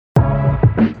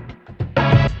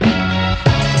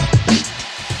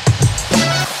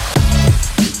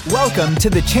Welcome to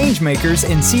The Changemakers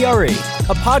in CRE,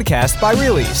 a podcast by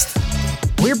Released.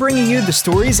 We're bringing you the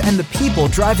stories and the people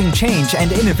driving change and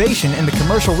innovation in the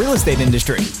commercial real estate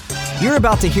industry. You're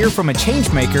about to hear from a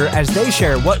changemaker as they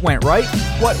share what went right,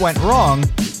 what went wrong,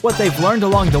 what they've learned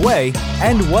along the way,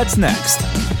 and what's next.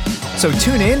 So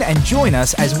tune in and join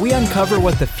us as we uncover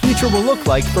what the future will look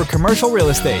like for commercial real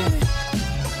estate.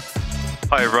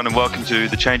 Hi everyone and welcome to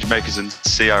The Changemakers in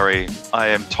CRE. I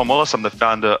am Tom Wallace. I'm the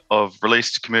founder of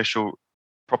Released Commercial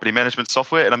Property Management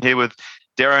Software, and I'm here with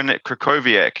Darren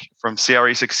Krakowiak from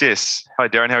CRE Success. Hi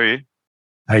Darren, how are you?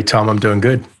 Hey Tom, I'm doing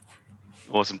good.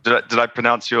 Awesome. Did I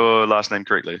pronounce your last name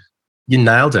correctly? You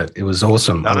nailed it. It was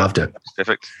awesome. I loved it.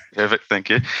 Perfect. Thank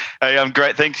you. Hey, I'm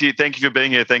great. Thank you for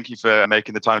being here. Thank you for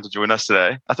making the time to join us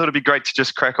today. I thought it'd be great to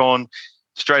just crack on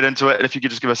straight into it. And if you could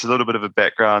just give us a little bit of a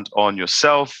background on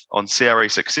yourself, on CRE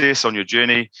Success, on your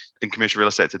journey in commercial real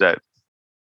estate today.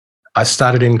 I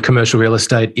started in commercial real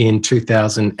estate in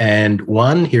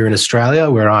 2001 here in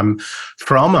Australia, where I'm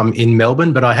from. I'm in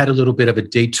Melbourne, but I had a little bit of a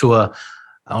detour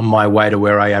on my way to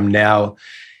where I am now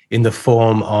in the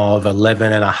form of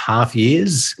 11 and a half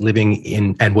years living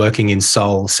in and working in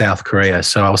Seoul, South Korea.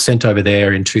 So I was sent over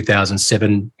there in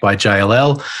 2007 by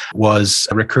JLL, was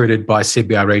recruited by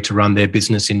CBRE to run their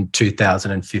business in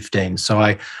 2015. So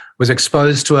I was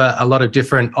exposed to a lot of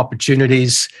different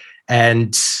opportunities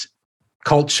and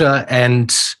culture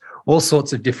and all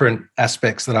sorts of different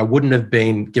aspects that I wouldn't have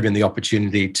been given the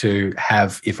opportunity to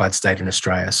have if I'd stayed in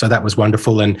Australia. So that was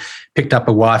wonderful, and picked up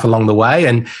a wife along the way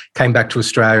and came back to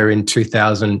Australia in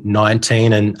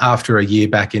 2019. And after a year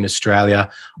back in Australia,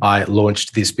 I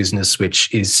launched this business,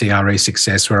 which is CRE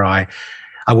Success, where I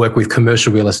work with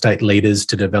commercial real estate leaders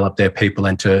to develop their people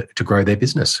and to grow their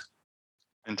business.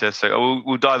 Fantastic.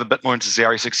 We'll dive a bit more into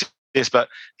CRE Success, but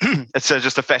it's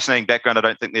just a fascinating background. I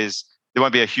don't think there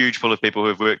won't be a huge pool of people who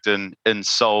have worked in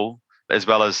Seoul as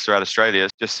well as throughout Australia.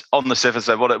 Just on the surface,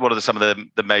 what are some of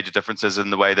the major differences in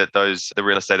the way that the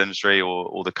real estate industry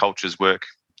or the cultures work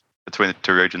between the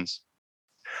two regions?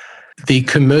 The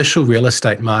commercial real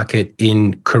estate market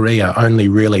in Korea only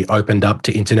really opened up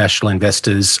to international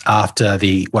investors after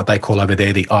what they call over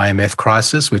there the IMF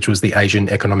crisis, which was the Asian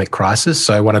economic crisis.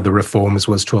 So one of the reforms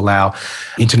was to allow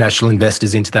international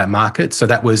investors into that market. So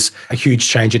that was a huge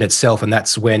change in itself. And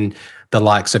that's when the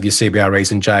likes of your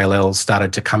CBREs and JLLs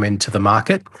started to come into the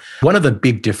market. One of the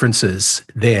big differences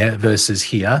there versus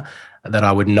here that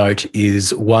I would note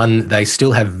is, one, they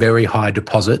still have very high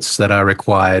deposits that are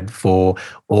required for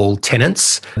all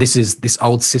tenants. This is this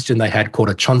old system they had called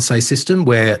a chonsei system,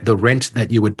 where the rent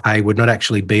that you would pay would not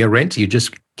actually be a rent. You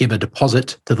just give a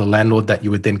deposit to the landlord that you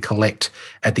would then collect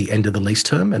at the end of the lease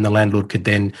term, and the landlord could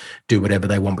then do whatever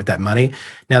they want with that money.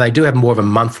 Now, they do have more of a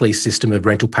monthly system of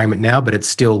rental payment now, but it's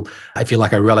still, I feel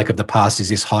like, a relic of the past is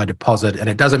this high deposit. And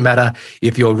it doesn't matter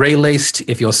if you're released,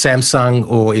 if you're Samsung,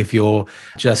 or if you're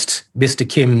just Mr.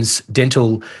 Kim's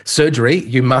dental surgery,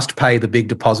 you must pay the big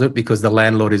deposit because the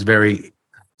landlord is very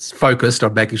focused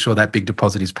on making sure that big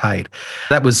deposit is paid.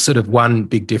 That was sort of one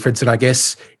big difference. And I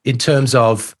guess in terms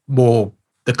of more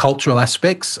the cultural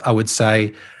aspects, I would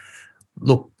say,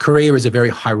 look, Korea is a very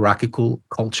hierarchical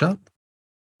culture,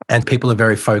 and people are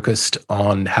very focused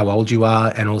on how old you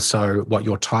are and also what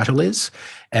your title is.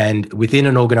 And within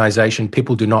an organization,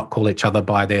 people do not call each other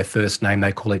by their first name,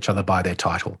 they call each other by their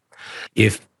title.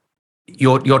 If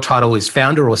your title is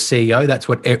founder or CEO, that's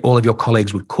what all of your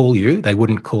colleagues would call you. They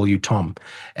wouldn't call you Tom.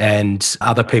 And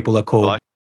other people are called,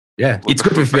 it's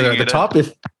good if you're at the top.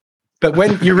 But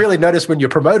when you really notice when you're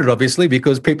promoted, obviously,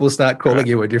 because people start calling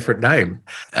you a different name.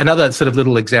 Another sort of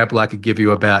little example I could give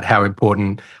you about how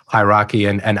important hierarchy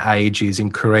and age is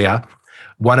in Korea.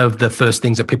 One of the first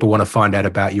things that people want to find out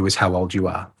about you is how old you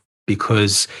are.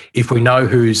 Because if we know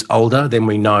who's older, then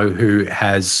we know who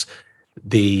has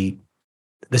the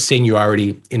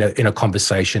seniority in a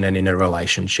conversation and in a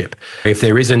relationship. If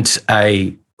there isn't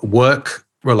a work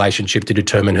relationship to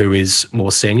determine who is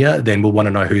more senior, then we'll want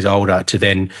to know who's older to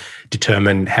then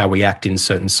determine how we act in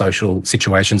certain social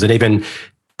situations, and even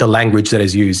the language that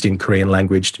is used in Korean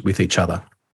language with each other.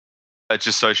 It's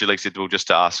just socially acceptable just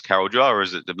to ask how old you are, or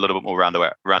is it a little bit more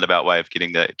roundabout way of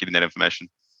getting that information?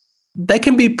 They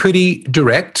can be pretty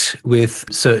direct with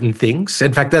certain things.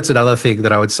 In fact, that's another thing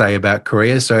that I would say about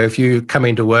Korea. So if you come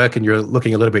into work and you're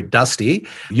looking a little bit dusty,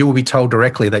 you will be told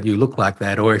directly that you look like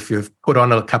that. Or if you've put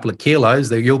on a couple of kilos,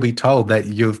 that you'll be told that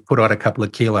you've put on a couple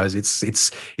of kilos.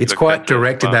 It's quite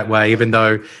direct in that way, even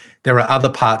though there are other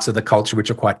parts of the culture which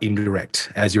are quite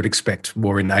indirect, as you would expect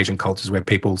more in Asian cultures, where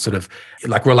people sort of,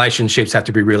 like, relationships have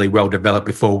to be really well developed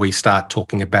before we start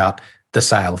talking about the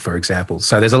sale, for example.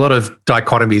 So there's a lot of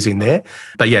dichotomies in there.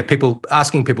 But yeah,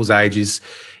 asking people's age is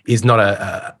is not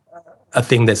a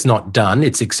thing that's not done.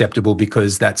 It's acceptable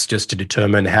because that's just to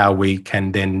determine how we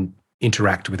can then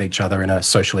interact with each other in a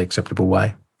socially acceptable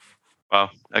way. Wow.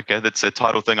 Okay. That's a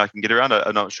title thing I can get around.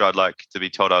 I'm not sure I'd like to be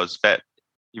told I was fat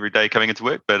every day coming into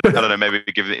work, but I don't know, maybe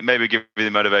give me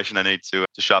the motivation I need to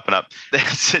sharpen up.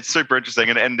 It's super interesting.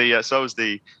 And so was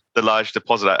the large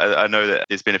deposit. I know that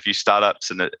there's been a few startups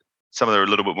and some of them are a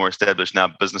little bit more established now,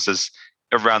 businesses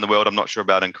around the world. I'm not sure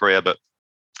about in Korea, but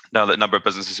now that number of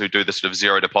businesses who do this sort of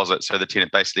zero deposit. So the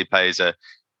tenant basically pays an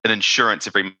insurance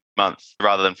every month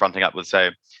rather than fronting up with,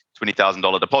 say,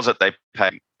 $20,000 deposit. They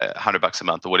pay $100 a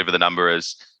month or whatever the number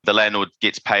is. The landlord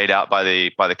gets paid out by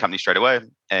the company straight away,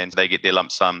 and they get their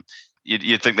lump sum.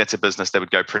 You'd think that's a business that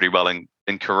would go pretty well in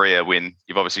Korea, when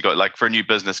you've obviously got, like, for a new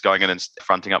business going in and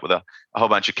fronting up with a whole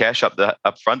bunch of cash up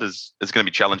front is going to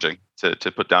be challenging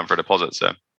to put down for a deposit.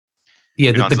 So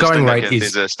yeah, the going rate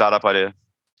is, there's a startup idea.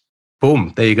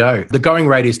 Boom, there you go. The going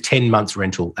rate is 10 months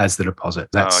rental as the deposit.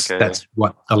 That's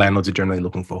what the landlords are generally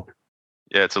looking for.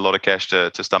 Yeah, it's a lot of cash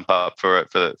to stump up for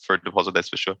a deposit, that's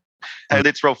for sure. Hey,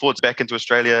 let's roll forwards back into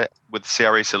Australia with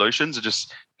CRE Solutions.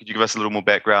 Just could you give us a little more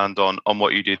background on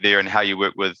what you do there and how you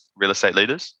work with real estate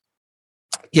leaders?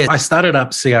 Yeah, I started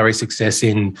up CRE Success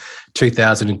in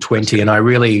 2020, and I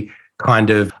really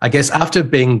I guess after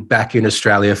being back in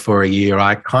Australia for a year,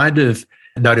 I kind of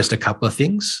noticed a couple of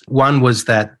things. One was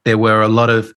that there were a lot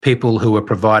of people who were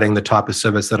providing the type of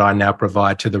service that I now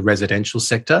provide to the residential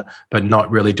sector, but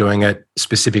not really doing it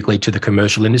specifically to the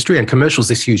commercial industry. And commercial is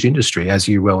this huge industry, as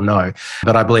you well know.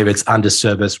 But I believe it's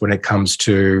underserviced when it comes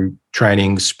to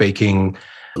training, speaking,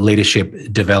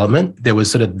 leadership development. There was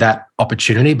sort of that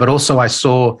opportunity, but also I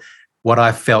saw what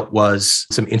I felt was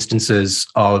some instances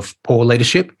of poor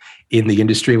leadership in the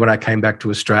industry when I came back to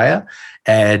Australia.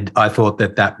 And I thought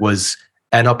that was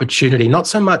an opportunity, not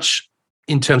so much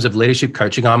in terms of leadership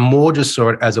coaching. I more just saw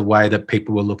it as a way that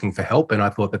people were looking for help. And I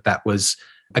thought that was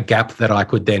a gap that I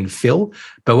could then fill.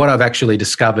 But what I've actually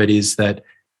discovered is that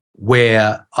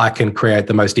where I can create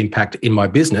the most impact in my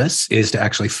business is to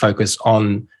actually focus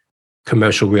on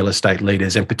commercial real estate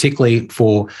leaders, and particularly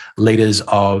for leaders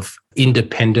of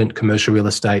independent commercial real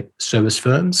estate service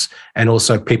firms, and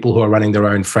also people who are running their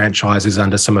own franchises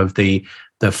under some of the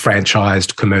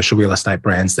franchised commercial real estate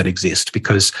brands that exist.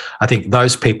 Because I think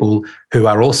those people who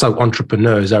are also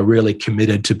entrepreneurs are really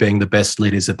committed to being the best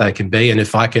leaders that they can be. And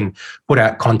if I can put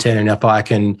out content and if I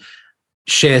can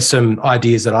share some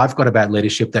ideas that I've got about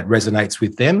leadership that resonates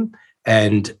with them,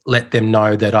 and let them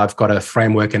know that I've got a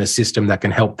framework and a system that can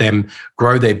help them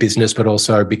grow their business, but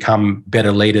also become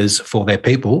better leaders for their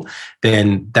people,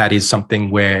 then that is something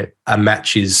where a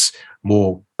match is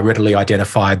more readily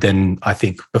identified than I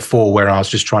think before, where I was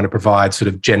just trying to provide sort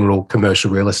of general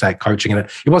commercial real estate coaching, and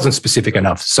it wasn't specific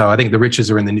enough. So I think the riches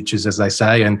are in the niches, as they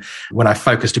say. And when I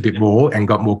focused a bit more and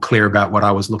got more clear about what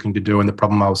I was looking to do and the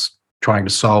problem I was trying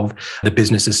to solve, the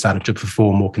business has started to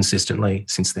perform more consistently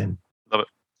since then. Love it.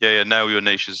 Yeah, nail your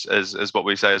niche is what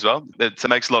we say as well. It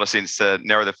makes a lot of sense to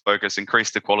narrow the focus,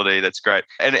 increase the quality. That's great.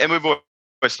 And we've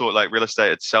always thought, like, real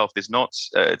estate itself, there's not,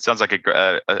 it sounds like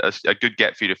a good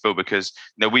gap for you to fill, because,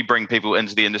 you know, we bring people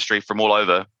into the industry from all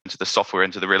over, into the software,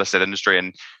 into the real estate industry,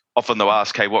 and often they'll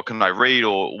ask, hey, what can I read,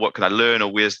 or what can I learn,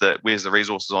 or where's the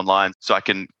resources online so I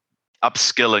can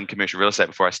upskill in commercial real estate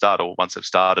before I start, or once I've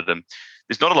started. And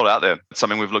there's not a lot out there. It's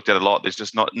something we've looked at a lot. There's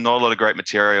just not a lot of great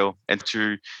material, and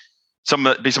to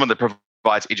someone that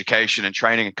provides education and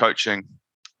training and coaching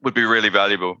would be really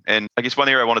valuable. And I guess one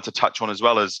area I wanted to touch on as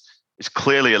well is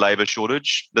clearly a labour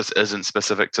shortage. This isn't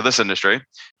specific to this industry.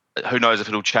 Who knows if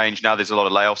it'll change now? There's a lot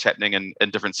of layoffs happening in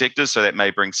different sectors, so that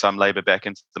may bring some labour back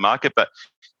into the market. But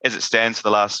as it stands for the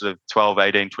last sort of 12,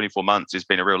 18, 24 months, there's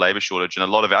been a real labour shortage. And a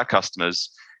lot of our customers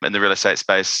in the real estate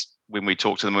space, when we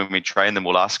talk to them, when we train them,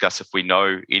 will ask us if we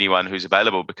know anyone who's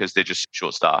available, because they're just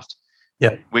short-staffed.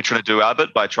 Yeah, we're trying to do our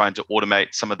bit by trying to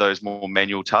automate some of those more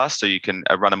manual tasks so you can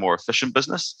run a more efficient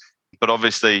business. But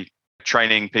obviously,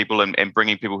 training people and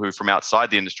bringing people who are from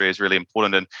outside the industry is really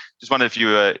important. And just wondered if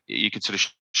you could sort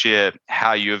of share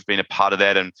how you have been a part of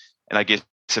that, and I guess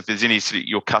if there's any sort of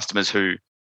your customers who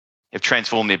have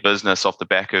transformed their business off the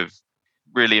back of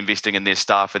really investing in their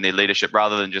staff and their leadership,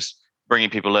 rather than just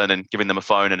bringing people in and giving them a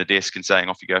phone and a desk and saying,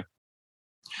 off you go.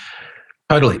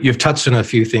 Totally. You've touched on a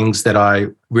few things that I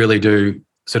really do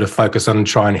sort of focus on and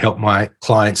try and help my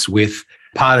clients with.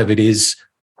 Part of it is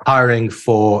hiring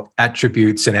for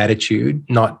attributes and attitude,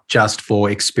 not just for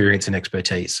experience and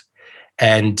expertise.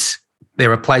 And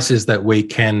there are places that we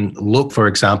can look, for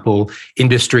example,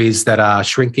 industries that are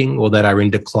shrinking or that are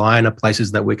in decline are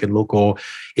places that we can look, or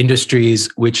industries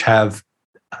which have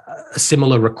a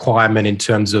similar requirement in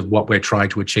terms of what we're trying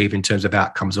to achieve in terms of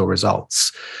outcomes or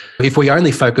results. If we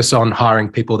only focus on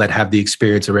hiring people that have the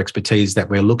experience or expertise that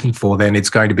we're looking for, then it's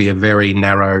going to be a very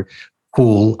narrow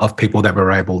pool of people that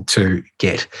we're able to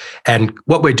get. And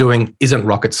what we're doing isn't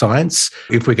rocket science.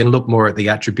 If we can look more at the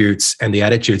attributes and the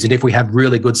attitudes, and if we have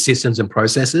really good systems and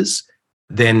processes,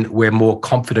 then we're more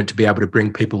confident to be able to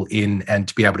bring people in and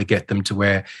to be able to get them to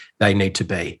where they need to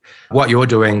be. What you're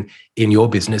doing in your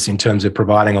business in terms of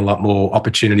providing a lot more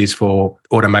opportunities for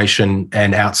automation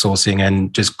and outsourcing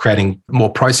and just creating more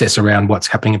process around what's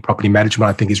happening in property management,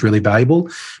 I think is really valuable,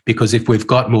 because if we've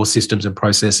got more systems and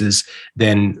processes,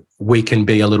 then we can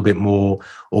be a little bit more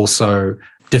also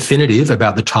definitive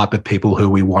about the type of people who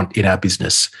we want in our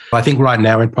business. I think right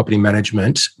now in property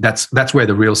management, that's where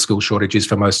the real skill shortage is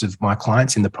for most of my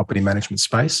clients in the property management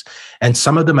space. And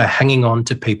some of them are hanging on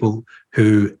to people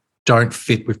who don't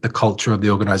fit with the culture of the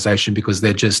organization because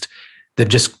they're just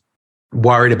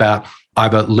worried about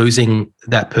either losing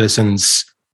that person's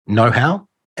know-how,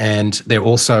 and they're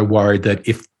also worried that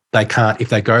if they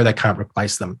go, they can't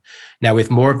replace them. Now, if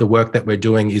more of the work that we're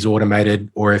doing is automated,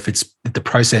 or if the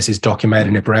process is documented,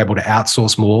 and if we're able to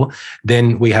outsource more,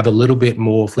 then we have a little bit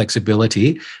more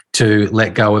flexibility to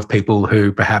let go of people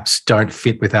who perhaps don't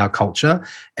fit with our culture.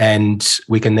 And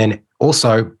we can then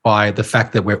also, by the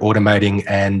fact that we're automating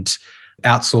and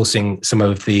outsourcing some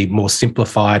of the more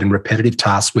simplified and repetitive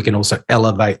tasks, we can also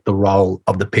elevate the role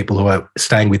of the people who are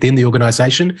staying within the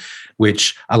organization,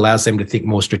 which allows them to think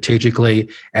more strategically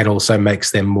and also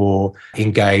makes them more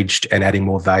engaged and adding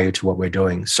more value to what we're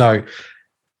doing. So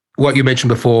what you mentioned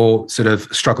before sort of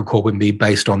struck a chord with me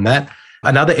based on that.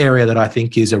 Another area that I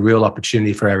think is a real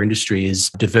opportunity for our industry is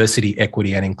diversity,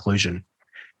 equity, and inclusion.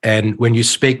 And when you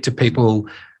speak to people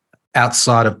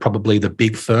outside of probably the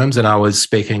big firms, and I was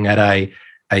speaking at a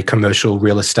commercial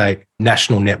real estate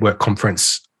national network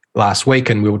conference last week,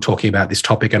 and we were talking about this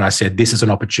topic, and I said, this is an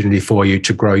opportunity for you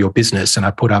to grow your business. And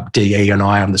I put up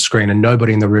DE&I on the screen, and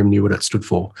nobody in the room knew what it stood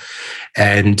for.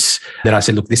 And then I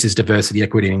said, look, this is diversity,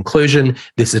 equity, and inclusion.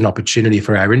 This is an opportunity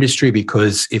for our industry,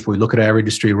 because if we look at our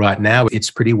industry right now,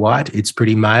 it's pretty white, it's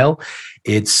pretty male,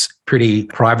 it's pretty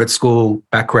private school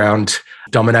background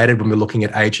dominated when we're looking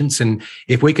at agents. And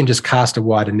if we can just cast a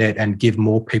wider net and give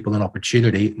more people an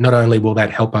opportunity, not only will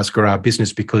that help us grow our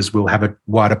business because we'll have a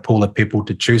wider pool of people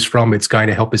to choose from, it's going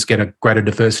to help us get a greater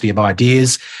diversity of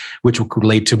ideas, which could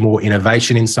lead to more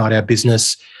innovation inside our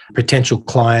business. Potential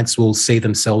clients will see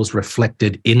themselves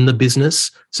reflected in the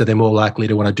business, so they're more likely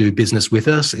to want to do business with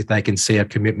us if they can see a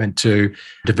commitment to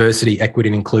diversity, equity,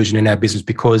 and inclusion in our business,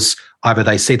 because either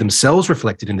they see themselves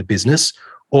reflected in the business,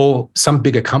 or some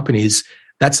bigger companies,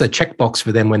 that's a checkbox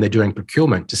for them when they're doing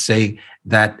procurement to see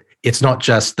that it's not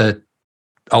just the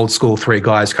old school three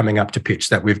guys coming up to pitch,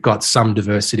 that we've got some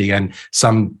diversity and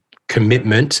some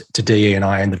commitment to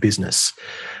DE&I in the business.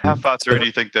 How far through do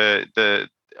you think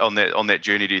on that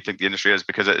journey do you think the industry is?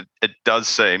 Because it does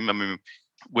seem, I mean,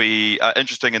 we are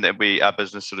interesting in that our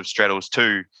business sort of straddles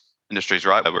two industries,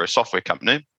 right? We're a software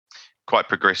company, quite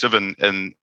progressive,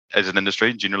 and as an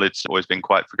industry, generally it's always been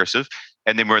quite progressive.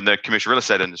 And then we're in the commercial real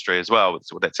estate industry as well.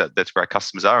 So that's where our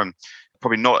customers are, and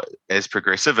probably not as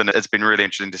progressive. And it's been really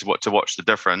interesting to watch the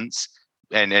difference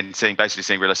and seeing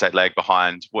real estate lag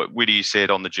behind. Where do you see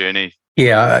it on the journey?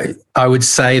 Yeah, I would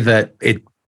say that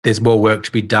there's more work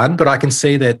to be done, but I can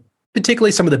see that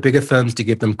particularly some of the bigger firms, to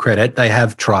give them credit, they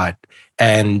have tried,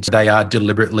 and they are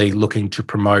deliberately looking to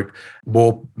promote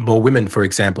more women, for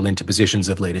example, into positions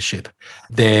of leadership.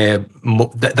 They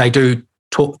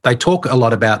talk a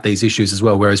lot about these issues as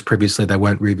well, whereas previously they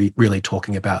weren't really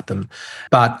talking about them.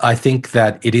 But I think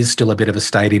that it is still a bit of a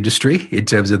state industry in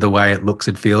terms of the way it looks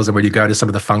and feels. And when you go to some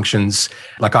of the functions,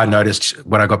 like I noticed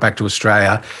when I got back to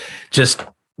Australia, just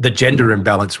the gender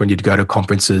imbalance when you'd go to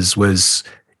conferences was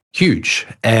huge.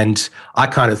 And I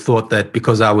kind of thought that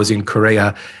because I was in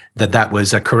Korea, that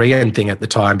was a Korean thing at the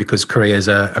time, because Korea is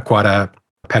quite a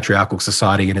patriarchal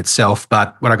society in itself.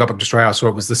 But when I got back to Australia, I saw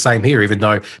it was the same here, even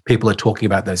though people are talking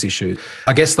about those issues.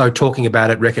 I guess, though, talking about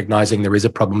it, recognizing there is a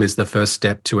problem is the first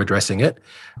step to addressing it.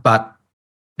 But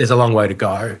there's a long way to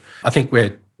go. I think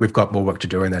we've got more work to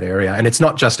do in that area. And it's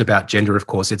not just about gender, of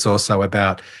course. It's also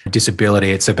about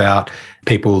disability. It's about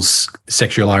people's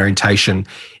sexual orientation.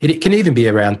 It can even be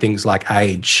around things like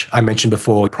age. I mentioned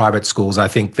before, private schools. I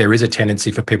think there is a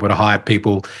tendency for people to hire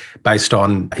people based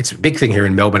on, it's a big thing here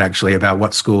in Melbourne, actually, about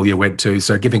what school you went to.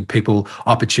 So giving people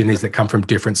opportunities that come from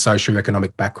different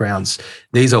socioeconomic backgrounds.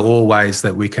 These are all ways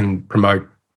that we can promote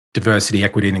diversity,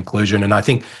 equity, and inclusion. And I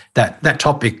think that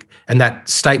topic and that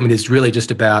statement is really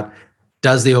just about,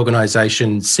 does the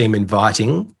organisation seem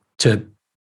inviting to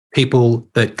people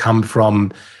that come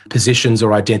from positions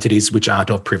or identities which aren't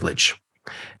of privilege.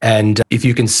 And if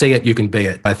you can see it, you can be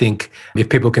it. I think if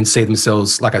people can see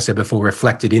themselves, like I said before,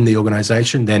 reflected in the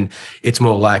organisation, then it's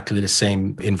more likely to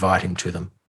seem inviting to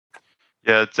them.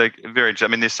 Yeah, it's like very interesting.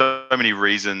 I mean, there's so many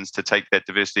reasons to take that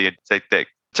diversity and take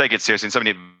it seriously, and so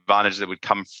many advantages that would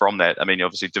come from that. I mean,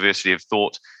 obviously, diversity of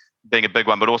thought being a big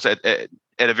one, but also at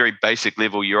a very basic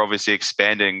level, you're obviously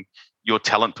expanding your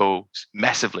talent pool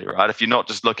massively, right? If you're not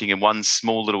just looking in one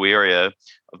small little area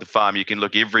of the farm, you can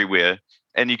look everywhere.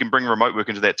 And you can bring remote work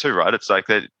into that too, right? It's like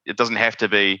that. It doesn't have to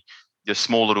be your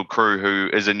small little crew who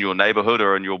is in your neighborhood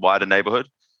or in your wider neighborhood.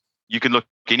 You can look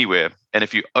anywhere. And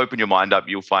if you open your mind up,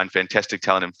 you'll find fantastic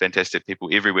talent and fantastic people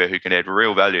everywhere who can add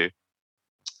real value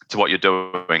to what you're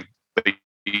doing. But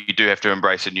you do have to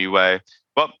embrace a new way.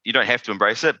 Well, you don't have to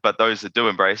embrace it, but those that do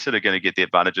embrace it are going to get the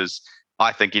advantages,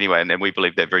 I think, anyway. And we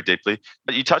believe that very deeply.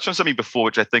 But you touched on something before,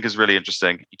 which I think is really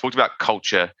interesting. You talked about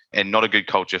culture and not a good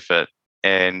culture fit,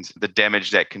 and the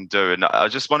damage that can do. And I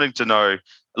just wanted to know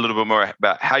a little bit more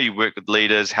about how you work with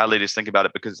leaders, how leaders think about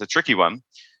it, because it's a tricky one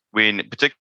when,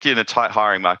 particularly in a tight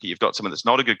hiring market, you've got someone that's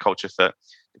not a good culture fit.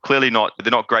 They're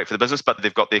not great for the business, but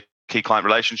they've got their key client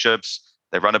relationships,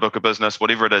 they run a book of business,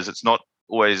 whatever it is. It's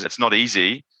not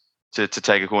easy to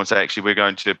take a call and say, actually, we're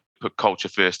going to put culture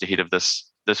first ahead of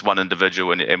this one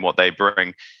individual and what they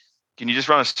bring. Can you just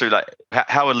run us through like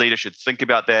how a leader should think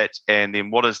about that, and then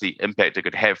what is the impact it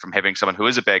could have from having someone who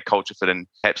is a bad culture fit and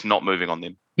perhaps not moving on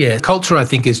them? Yeah, culture, I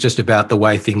think, is just about the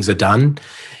way things are done.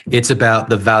 It's about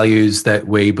the values that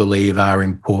we believe are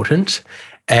important.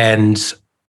 And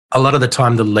a lot of the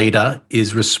time, the leader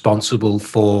is responsible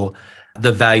for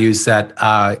the values that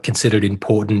are considered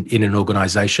important in an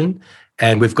organisation.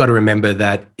 And we've got to remember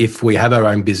that if we have our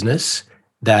own business,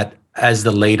 that as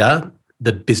the leader,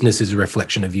 the business is a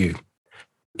reflection of you.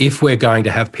 If we're going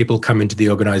to have people come into the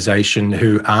organisation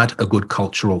who aren't a good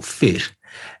cultural fit,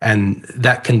 and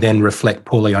that can then reflect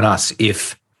poorly on us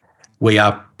if we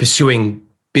are pursuing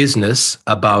business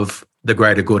above the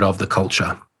greater good of the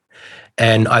culture.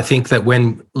 And I think that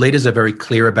when leaders are very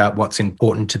clear about what's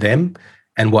important to them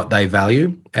and what they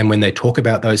value, and when they talk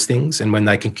about those things and when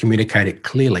they can communicate it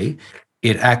clearly,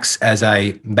 it acts as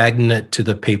a magnet to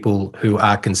the people who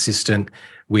are consistent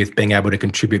with being able to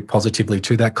contribute positively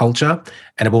to that culture,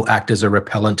 and it will act as a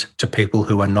repellent to people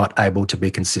who are not able to be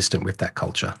consistent with that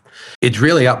culture. It's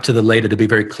really up to the leader to be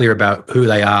very clear about who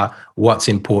they are, what's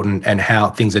important, and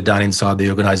how things are done inside the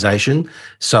organisation.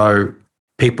 So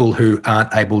people who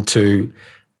aren't able to,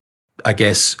 I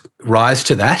guess, rise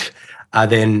to that are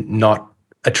then not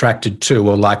attracted to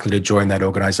or likely to join that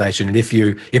organisation. And if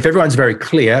everyone's very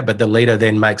clear, but the leader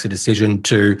then makes a decision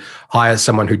to hire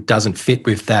someone who doesn't fit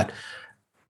with that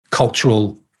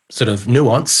cultural sort of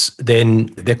nuance, then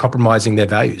they're compromising their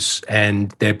values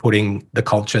and they're putting the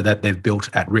culture that they've built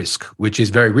at risk, which is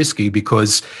very risky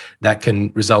because that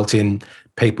can result in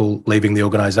people leaving the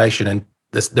organisation. And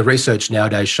the research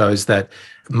nowadays shows that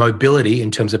mobility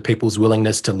in terms of people's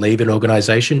willingness to leave an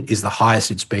organisation is the highest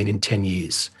it's been in 10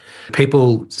 years.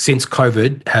 People since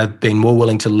COVID have been more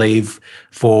willing to leave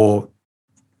for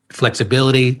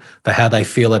flexibility, for how they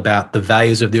feel about the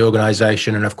values of the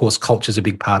organisation. And of course, culture is a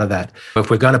big part of that. If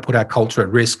we're going to put our culture at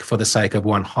risk for the sake of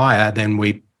one hire, then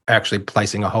we're actually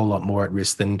placing a whole lot more at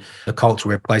risk than the culture.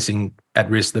 We're placing at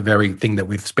risk the very thing that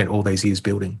we've spent all these years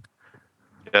building.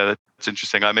 Yeah, that's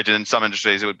interesting. I imagine in some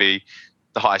industries it would be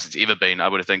the highest it's ever been. I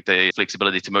would think the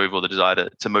flexibility to move or the desire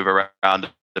to move around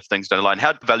if things don't align.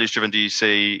 How values driven do you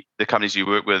see the companies you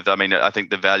work with? I mean, I think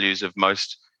the values of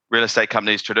most real estate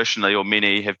companies traditionally, or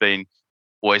many, have been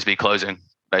always be closing,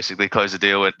 basically close the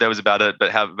deal. That was about it.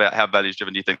 But how values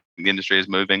driven do you think the industry is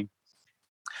moving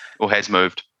or has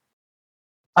moved?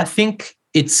 I think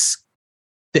it's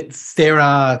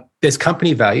that there's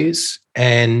company values,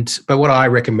 but what I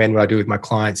recommend, what I do with my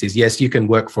clients is, yes, you can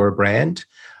work for a brand,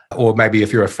 or maybe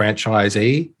if you're a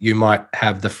franchisee, you might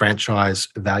have the franchise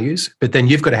values, but then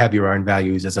you've got to have your own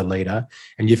values as a leader,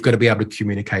 and you've got to be able to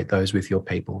communicate those with your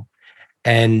people.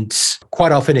 And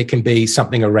quite often it can be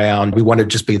something around, we want to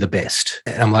just be the best.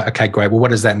 And I'm like, okay, great. Well,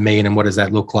 what does that mean? And what does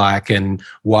that look like? And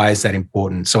why is that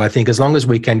important? So I think as long as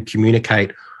we can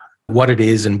communicate what it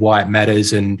is and why it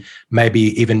matters, and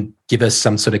maybe even give us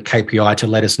some sort of KPI to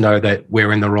let us know that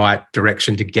we're in the right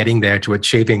direction to getting there, to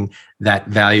achieving that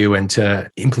value and to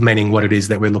implementing what it is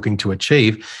that we're looking to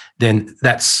achieve, then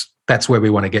that's where we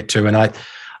want to get to. And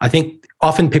I think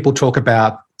often people talk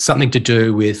about something to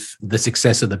do with the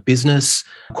success of the business.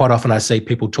 Quite often I see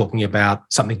people talking about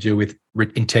something to do with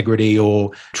integrity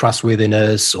or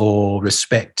trustworthiness or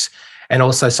respect. and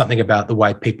also something about the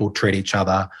way people treat each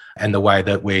other and the way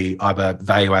that we either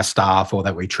value our staff or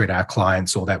that we treat our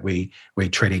clients or that we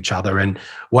treat each other. And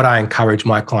what I encourage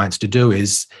my clients to do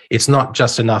is, it's not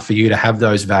just enough for you to have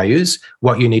those values.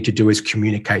 What you need to do is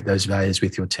communicate those values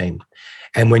with your team.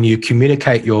 And when you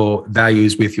communicate your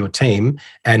values with your team,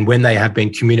 and when they have been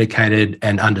communicated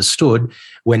and understood,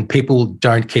 when people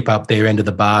don't keep up their end of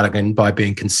the bargain by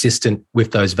being consistent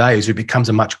with those values, it becomes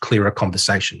a much clearer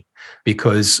conversation.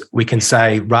 Because we can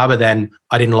say, rather than,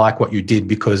 I didn't like what you did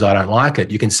because I don't like it,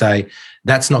 you can say,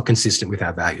 that's not consistent with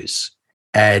our values.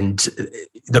 And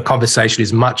the conversation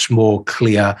is much more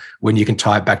clear when you can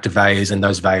tie it back to values, and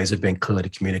those values have been clearly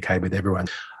communicated with everyone.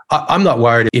 I'm not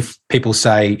worried if people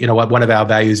say, you know what, one of our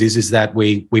values is that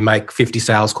we make 50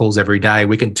 sales calls every day.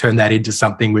 We can turn that into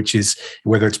something which is,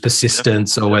 whether it's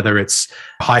persistence or whether it's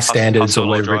high standards or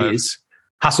whatever it is.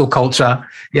 Hustle culture,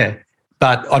 yeah,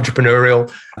 but entrepreneurial.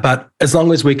 But as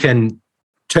long as we can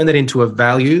turn that into a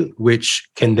value which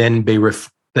can then be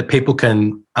that people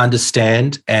can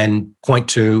understand and point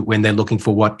to when they're looking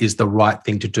for what is the right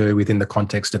thing to do within the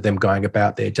context of them going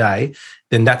about their day,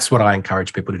 then that's what I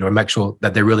encourage people to do, and make sure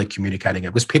that they're really communicating it.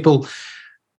 Because people,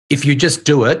 if you just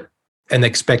do it and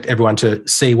expect everyone to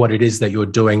see what it is that you're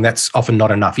doing, that's often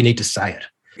not enough. You need to say it.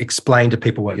 Explain to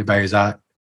people what your values are.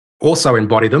 Also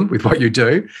embody them with what you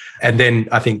do. And then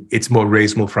I think it's more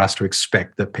reasonable for us to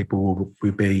expect that people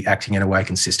will be acting in a way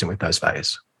consistent with those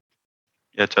values.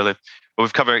 Yeah, totally. Well,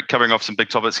 we've covering off some big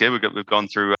topics here. We've gone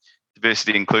through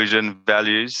diversity, inclusion,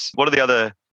 values. What are the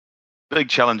other big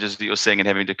challenges that you're seeing in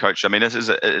having to coach? I mean,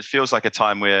 it feels like a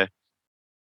time where,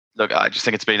 look, I just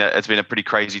think it's been a pretty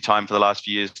crazy time for the last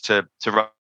few years to run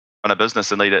a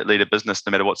business and lead a business,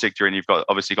 no matter what sector. And you've got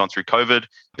obviously gone through COVID,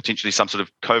 potentially some sort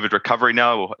of COVID recovery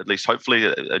now, or at least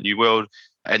hopefully a new world.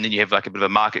 And then you have like a bit of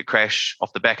a market crash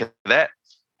off the back of that,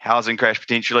 housing crash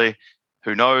potentially.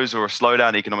 Who knows, or a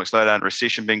slowdown, economic slowdown,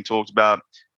 recession being talked about,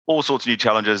 all sorts of new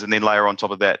challenges. And then layer on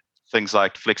top of that, things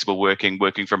like flexible working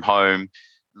from home,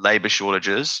 labor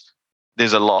shortages.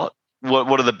 There's a lot.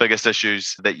 What are the biggest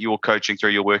issues that you're coaching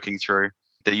through, you're working through,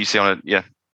 that you see on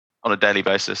a daily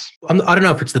basis? I don't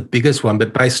know if it's the biggest one,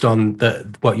 but based on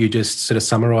what you just sort of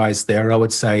summarized there, I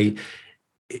would say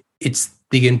it's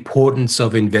the importance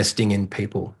of investing in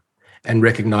people and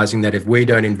recognizing that if we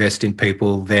don't invest in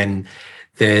people, then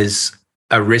there's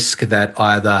a risk that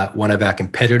either one of our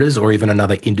competitors or even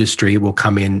another industry will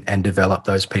come in and develop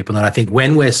those people. And I think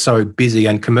when we're so busy,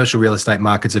 and commercial real estate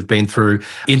markets have been through,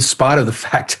 in spite of the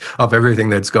fact of everything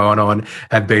that's going on,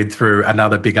 have been through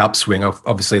another big upswing.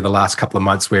 Obviously, the last couple of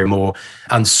months, we're a more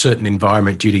uncertain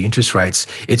environment due to interest rates.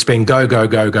 It's been go, go,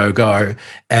 go, go, go.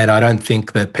 And I don't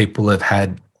think that people have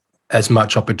had as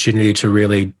much opportunity to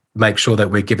really make sure that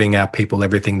we're giving our people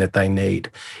everything that they need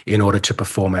in order to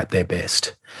perform at their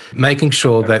best. Making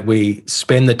sure that we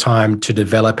spend the time to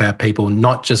develop our people,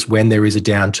 not just when there is a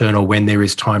downturn or when there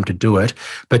is time to do it,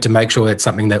 but to make sure that's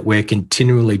something that we're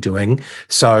continually doing.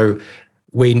 So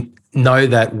we know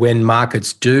that when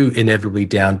markets do inevitably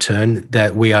downturn,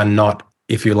 that we are not,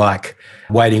 if you like,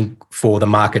 waiting for the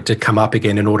market to come up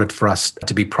again in order for us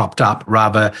to be propped up.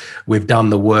 Rather, we've done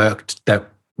the work that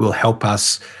will help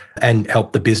us and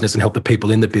help the business and help the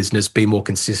people in the business be more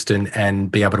consistent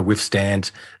and be able to withstand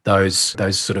those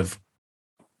sort of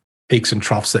peaks and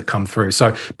troughs that come through.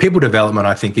 So people development,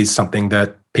 I think, is something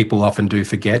that people often do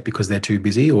forget because they're too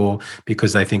busy or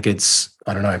because they think it's,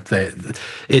 I don't know,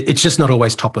 it's just not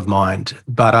always top of mind.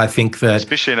 But I think that...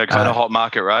 Especially in a kind of hot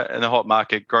market, right? In a hot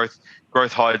market, growth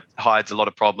hides a lot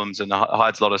of problems and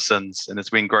hides a lot of sins. And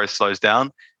it's when growth slows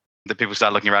down that people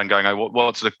start looking around going, oh,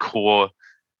 what sort of core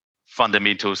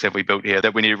fundamentals have we built here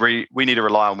that we need to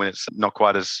rely on when it's not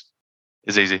quite as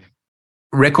easy?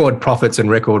 Record profits and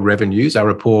record revenues are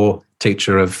a poor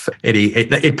teacher of Eddie.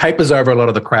 It papers over a lot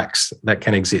of the cracks that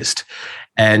can exist.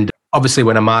 And obviously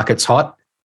when a market's hot,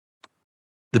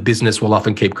 the business will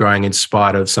often keep growing in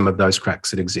spite of some of those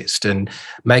cracks that exist. And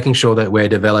making sure that we're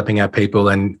developing our people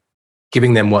and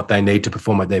giving them what they need to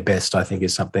perform at their best, I think,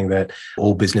 is something that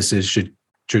all businesses should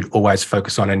always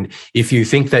focus on. And if you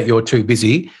think that you're too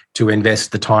busy to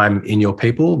invest the time in your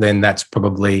people, then that's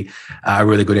probably a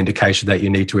really good indication that you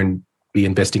need to be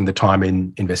investing the time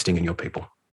in investing in your people.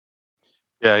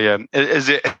 Yeah.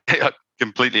 I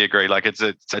completely agree. Like it's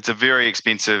a very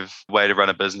expensive way to run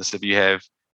a business if you have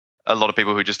a lot of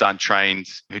people who just aren't trained,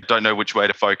 who don't know which way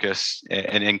to focus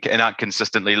and aren't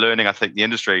consistently learning. I think the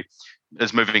industry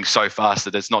is moving so fast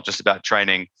that it's not just about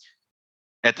training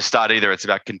at the start either. It's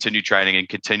about continued training and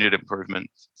continued improvement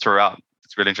throughout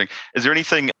It's really interesting. Is there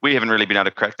anything, we haven't really been able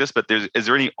to crack this, but is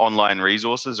there any online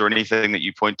resources or anything that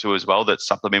you point to as well that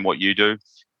supplement what you do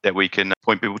that we can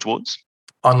point people towards?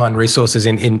 Online resources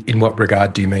in what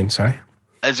regard do you mean? Sorry.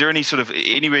 Is there any sort of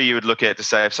anywhere you would look at to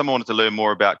say if someone wanted to learn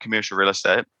more about commercial real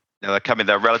estate,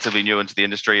 they're relatively new into the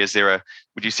industry,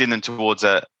 would you send them towards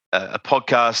a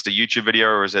podcast, a YouTube video,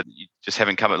 or is it you just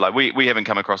haven't come like we haven't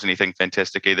come across anything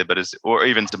fantastic either, but or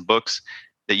even some books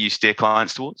that you steer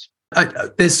clients towards?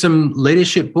 There's some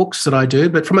leadership books that I do,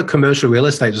 but from a commercial real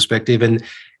estate perspective,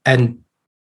 and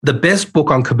the best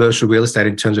book on commercial real estate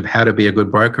in terms of how to be a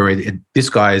good broker, this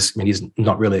guy he's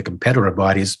not really a competitor of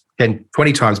mine. He's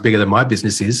 20 times bigger than my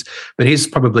business is, but he's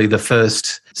probably the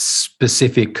first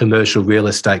specific commercial real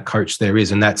estate coach there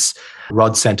is, and that's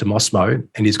Rod Santomosmo.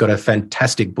 And he's got a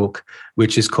fantastic book,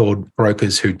 which is called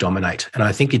Brokers Who Dominate. And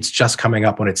I think it's just coming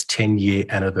up on its 10-year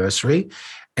anniversary.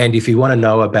 And if you want to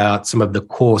know about some of the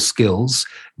core skills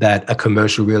that a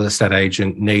commercial real estate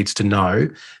agent needs to know,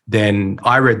 then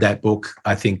I read that book,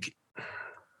 I think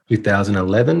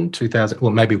 2011,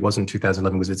 well, maybe it wasn't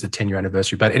 2011 because it's a 10-year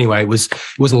anniversary. But anyway, it was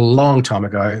a long time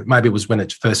ago. Maybe it was when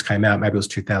it first came out. Maybe it was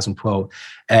 2012.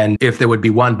 And if there would be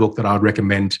one book that I would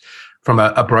recommend from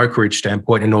a brokerage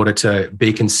standpoint, in order to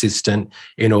be consistent,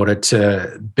 in order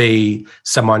to be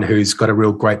someone who's got a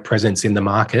real great presence in the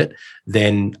market,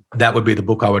 then that would be the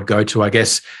book I would go to. I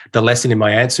guess the lesson in my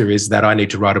answer is that I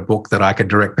need to write a book that I can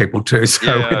direct people to.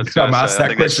 So when I'm asked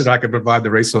that question, I can provide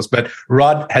the resource. But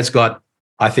Rod has got,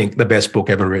 I think, the best book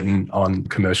ever written on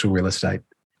commercial real estate.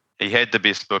 He had the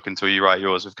best book until you write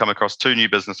yours. We've come across 2 new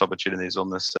business opportunities on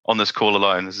this call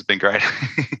alone. This has been great.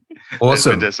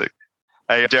 Awesome. Fantastic.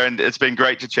 Hey, Darren, it's been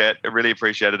great to chat. I really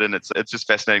appreciate it. And it's just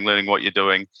fascinating learning what you're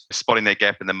doing, spotting that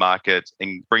gap in the market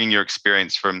and bringing your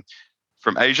experience from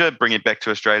Asia, bringing it back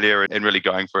to Australia and really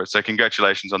going for it. So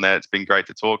congratulations on that. It's been great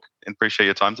to talk and appreciate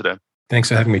your time today. Thanks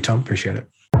for having me, Tom. Appreciate it.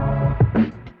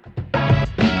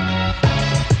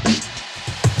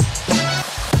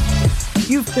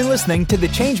 You've been listening to The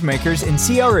Changemakers in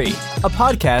CRE, a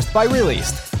podcast by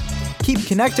Released. Keep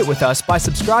connected with us by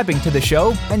subscribing to the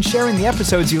show and sharing the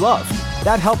episodes you love.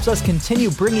 That helps us continue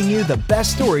bringing you the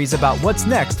best stories about what's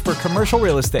next for commercial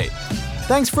real estate.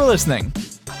 Thanks for listening.